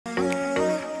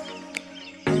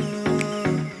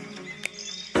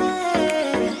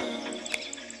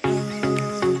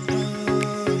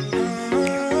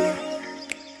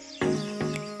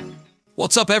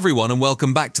What's up everyone and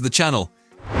welcome back to the channel.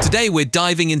 Today we're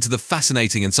diving into the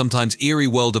fascinating and sometimes eerie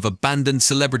world of abandoned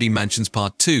celebrity mansions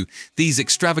part 2. These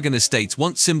extravagant estates,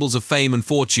 once symbols of fame and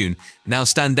fortune, now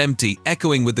stand empty,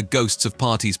 echoing with the ghosts of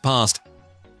parties past.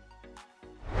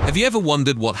 Have you ever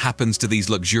wondered what happens to these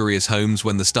luxurious homes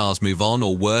when the stars move on,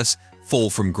 or worse, fall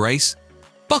from grace?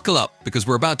 Buckle up, because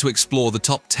we're about to explore the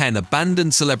top 10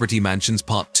 abandoned celebrity mansions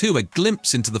part 2, a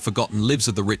glimpse into the forgotten lives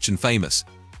of the rich and famous.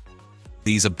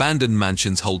 These abandoned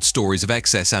mansions hold stories of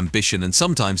excess, ambition, and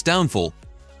sometimes downfall.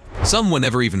 Some were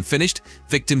never even finished,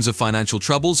 victims of financial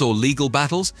troubles or legal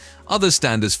battles. Others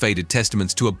stand as faded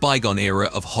testaments to a bygone era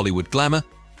of Hollywood glamour.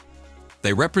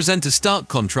 They represent a stark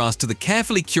contrast to the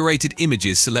carefully curated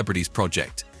images celebrities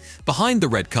project. Behind the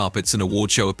red carpets and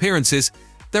award show appearances,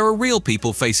 there are real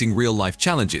people facing real-life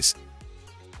challenges.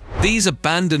 These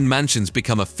abandoned mansions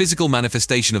become a physical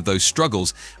manifestation of those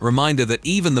struggles, a reminder that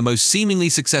even the most seemingly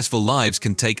successful lives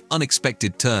can take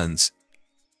unexpected turns.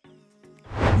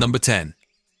 Number 10.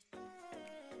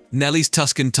 Nelly's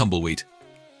Tuscan Tumbleweed.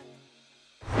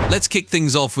 Let's kick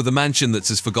things off with a mansion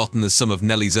that's as forgotten as some of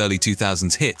Nelly's early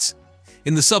 2000s hits.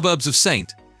 In the suburbs of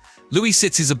St. Louis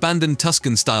sits his abandoned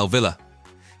Tuscan-style villa.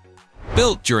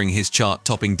 Built during his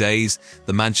chart-topping days,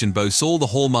 the mansion boasts all the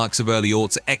hallmarks of early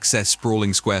aughts: excess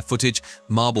sprawling square footage,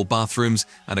 marble bathrooms,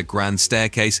 and a grand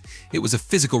staircase. It was a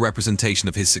physical representation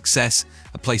of his success,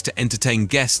 a place to entertain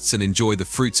guests and enjoy the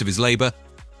fruits of his labor.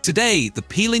 Today, the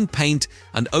peeling paint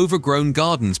and overgrown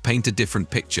gardens paint a different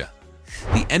picture.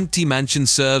 The empty mansion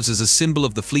serves as a symbol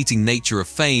of the fleeting nature of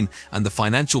fame and the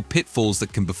financial pitfalls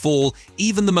that can befall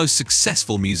even the most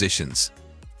successful musicians.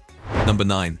 Number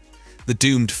 9. The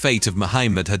doomed fate of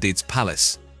Mohammed Hadid's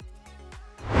palace.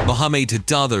 Mohammed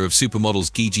Hadid, of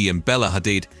supermodels Gigi and Bella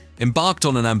Hadid, embarked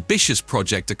on an ambitious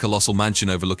project, a colossal mansion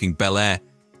overlooking Bel Air.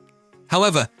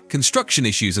 However, construction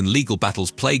issues and legal battles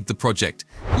plagued the project,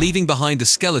 leaving behind a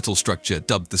skeletal structure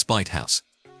dubbed the Spite House.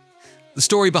 The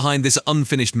story behind this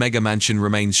unfinished mega mansion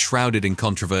remains shrouded in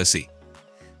controversy.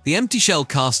 The empty shell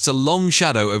casts a long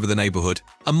shadow over the neighborhood,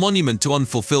 a monument to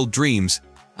unfulfilled dreams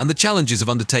and the challenges of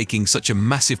undertaking such a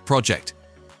massive project.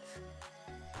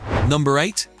 Number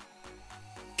 8.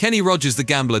 Kenny Rogers the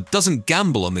gambler doesn't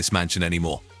gamble on this mansion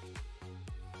anymore.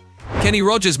 Kenny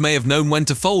Rogers may have known when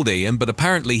to fold in, but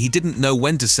apparently he didn't know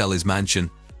when to sell his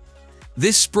mansion.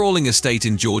 This sprawling estate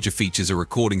in Georgia features a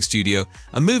recording studio,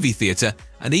 a movie theater,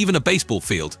 and even a baseball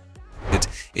field.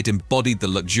 It embodied the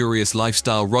luxurious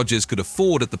lifestyle Rogers could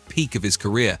afford at the peak of his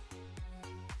career.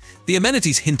 The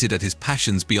amenities hinted at his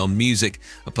passions beyond music,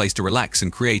 a place to relax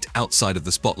and create outside of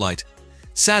the spotlight.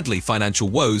 Sadly, financial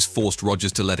woes forced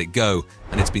Rogers to let it go,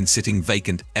 and it's been sitting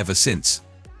vacant ever since.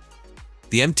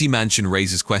 The empty mansion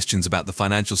raises questions about the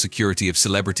financial security of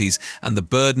celebrities and the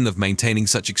burden of maintaining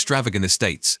such extravagant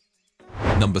estates.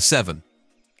 Number 7.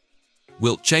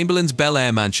 Wilt Chamberlain's Bel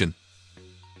Air Mansion.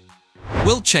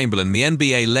 Wilt Chamberlain, the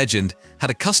NBA legend,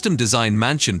 had a custom-designed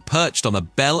mansion perched on a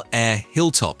Bel Air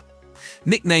hilltop.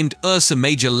 Nicknamed Ursa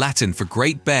Major Latin for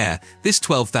Great Bear, this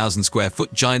 12,000 square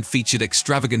foot giant featured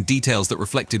extravagant details that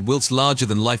reflected Wilt's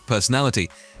larger-than-life personality.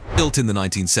 Built in the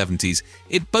 1970s,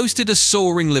 it boasted a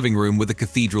soaring living room with a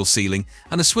cathedral ceiling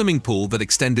and a swimming pool that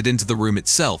extended into the room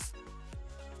itself.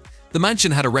 The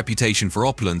mansion had a reputation for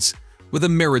opulence, with a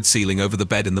mirrored ceiling over the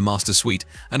bed in the master suite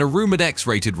and a rumored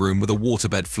X-rated room with a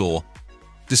waterbed floor.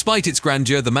 Despite its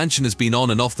grandeur, the mansion has been on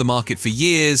and off the market for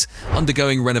years,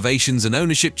 undergoing renovations and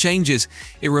ownership changes.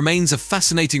 It remains a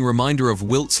fascinating reminder of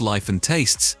Wilt's life and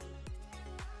tastes.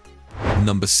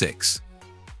 Number 6.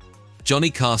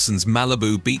 Johnny Carson's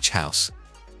Malibu Beach House.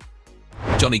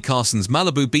 Johnny Carson's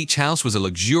Malibu Beach House was a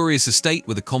luxurious estate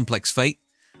with a complex fate.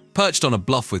 Perched on a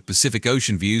bluff with Pacific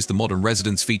Ocean views, the modern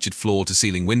residence featured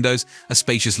floor-to-ceiling windows, a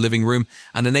spacious living room,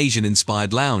 and an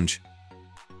Asian-inspired lounge.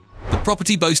 The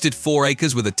property boasted 4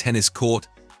 acres with a tennis court,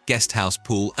 guest house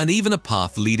pool, and even a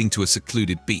path leading to a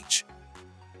secluded beach.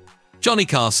 Johnny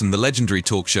Carson, the legendary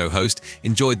talk show host,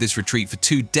 enjoyed this retreat for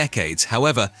 2 decades.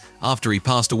 However, after he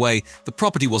passed away, the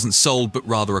property wasn't sold but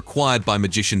rather acquired by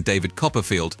magician David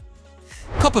Copperfield.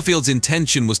 Copperfield's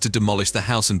intention was to demolish the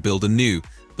house and build anew,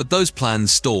 but those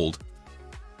plans stalled.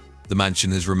 The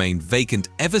mansion has remained vacant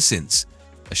ever since,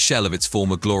 a shell of its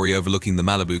former glory overlooking the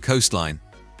Malibu coastline.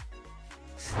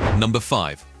 Number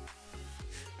 5.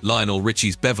 Lionel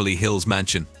Richie's Beverly Hills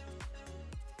Mansion.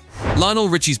 Lionel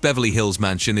Richie's Beverly Hills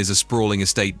Mansion is a sprawling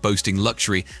estate boasting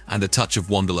luxury and a touch of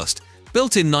wanderlust.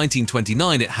 Built in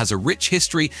 1929, it has a rich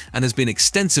history and has been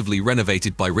extensively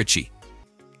renovated by Richie.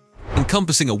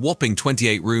 Encompassing a whopping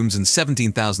 28 rooms and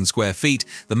 17,000 square feet,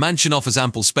 the mansion offers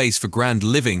ample space for grand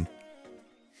living.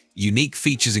 Unique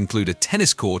features include a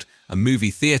tennis court, a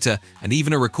movie theater, and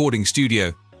even a recording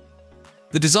studio.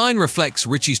 The design reflects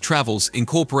Ritchie's travels,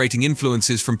 incorporating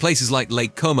influences from places like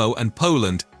Lake Como and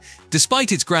Poland.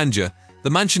 Despite its grandeur, the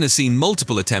mansion has seen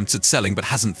multiple attempts at selling but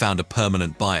hasn't found a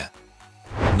permanent buyer.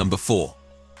 Number 4.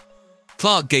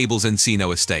 Clark Gable's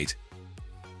Encino Estate.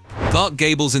 Clark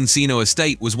Gable's Encino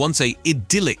Estate was once an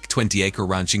idyllic 20-acre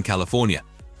ranch in California.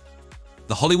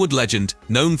 The Hollywood legend,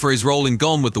 known for his role in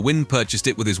Gone with the Wind, purchased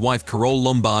it with his wife Carole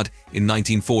Lombard in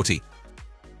 1940.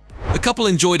 The couple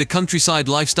enjoyed a countryside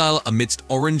lifestyle amidst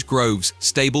orange groves,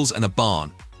 stables, and a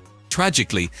barn.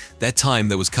 Tragically, their time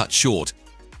there was cut short.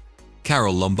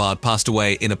 Carole Lombard passed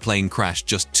away in a plane crash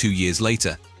just 2 years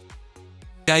later.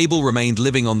 Gable remained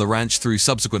living on the ranch through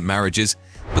subsequent marriages,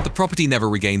 but the property never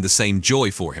regained the same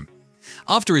joy for him.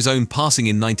 After his own passing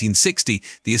in 1960,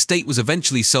 the estate was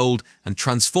eventually sold and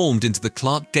transformed into the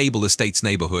Clark Gable Estates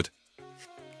neighborhood.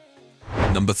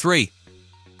 Number 3.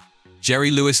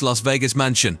 Jerry Lewis Las Vegas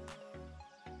Mansion.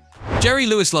 Jerry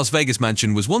Lewis Las Vegas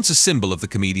Mansion was once a symbol of the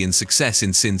comedian's success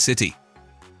in Sin City.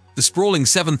 The sprawling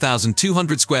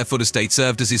 7,200 square foot estate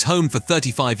served as his home for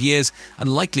 35 years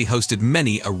and likely hosted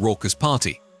many a raucous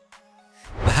party.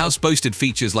 The house boasted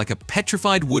features like a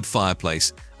petrified wood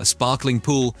fireplace, a sparkling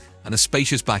pool, and a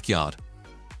spacious backyard.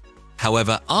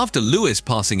 However, after Lewis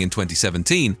passing in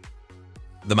 2017,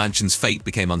 the mansion's fate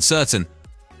became uncertain.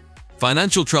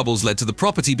 Financial troubles led to the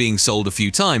property being sold a few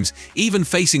times, even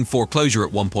facing foreclosure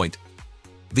at one point.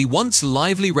 The once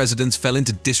lively residence fell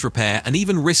into disrepair and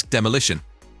even risked demolition.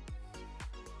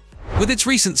 With its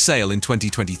recent sale in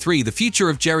 2023, the future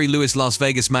of Jerry Lewis Las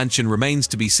Vegas Mansion remains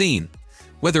to be seen.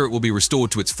 Whether it will be restored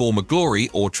to its former glory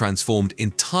or transformed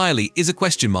entirely is a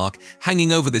question mark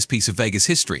hanging over this piece of Vegas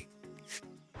history.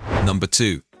 Number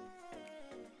 2.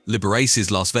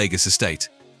 Liberace's Las Vegas Estate.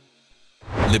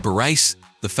 Liberace,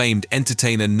 the famed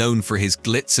entertainer known for his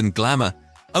glitz and glamour,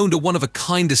 owned a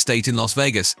one-of-a-kind estate in Las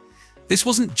Vegas. This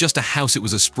wasn't just a house, it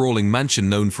was a sprawling mansion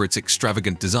known for its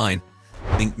extravagant design.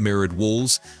 Pink-mirrored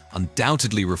walls,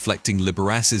 undoubtedly reflecting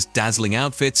Liberace's dazzling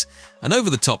outfits, and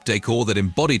over-the-top decor that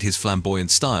embodied his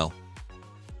flamboyant style.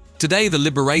 Today, the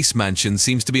Liberace Mansion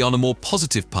seems to be on a more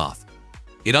positive path.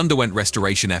 It underwent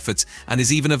restoration efforts and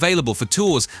is even available for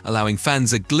tours, allowing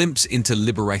fans a glimpse into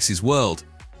Liberace's world.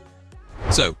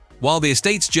 So, while the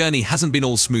estate's journey hasn't been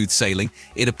all smooth sailing,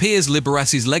 it appears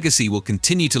Liberace's legacy will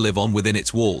continue to live on within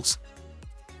its walls.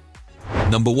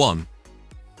 Number 1.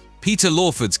 Peter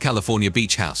Lawford's California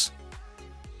Beach House.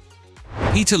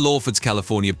 Peter Lawford's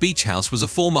California Beach House was a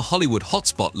former Hollywood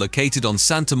hotspot located on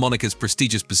Santa Monica's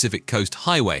prestigious Pacific Coast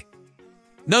Highway.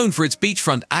 Known for its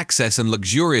beachfront access and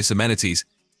luxurious amenities,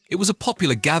 it was a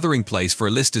popular gathering place for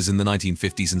A-listers in the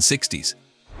 1950s and 60s.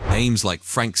 Names like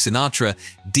Frank Sinatra,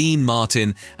 Dean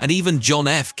Martin, and even John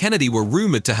F. Kennedy were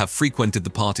rumored to have frequented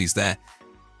the parties there.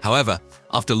 However,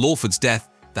 after Lawford's death,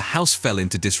 the house fell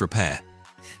into disrepair.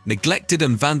 Neglected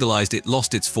and vandalized, it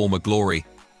lost its former glory.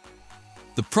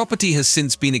 The property has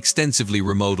since been extensively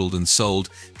remodeled and sold,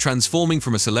 transforming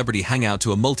from a celebrity hangout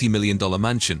to a multi-million-dollar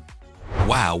mansion.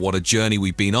 Wow, what a journey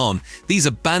we've been on! These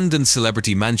abandoned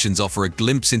celebrity mansions offer a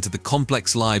glimpse into the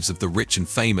complex lives of the rich and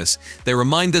famous. They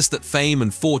remind us that fame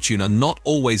and fortune are not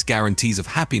always guarantees of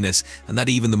happiness, and that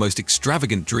even the most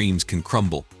extravagant dreams can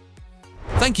crumble.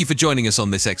 Thank you for joining us on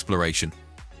this exploration.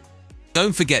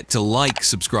 Don't forget to like,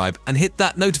 subscribe, and hit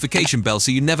that notification bell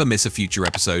so you never miss a future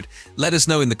episode. Let us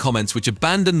know in the comments which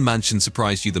abandoned mansion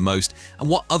surprised you the most and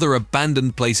what other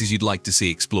abandoned places you'd like to see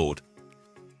explored.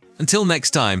 Until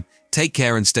next time, take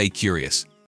care and stay curious.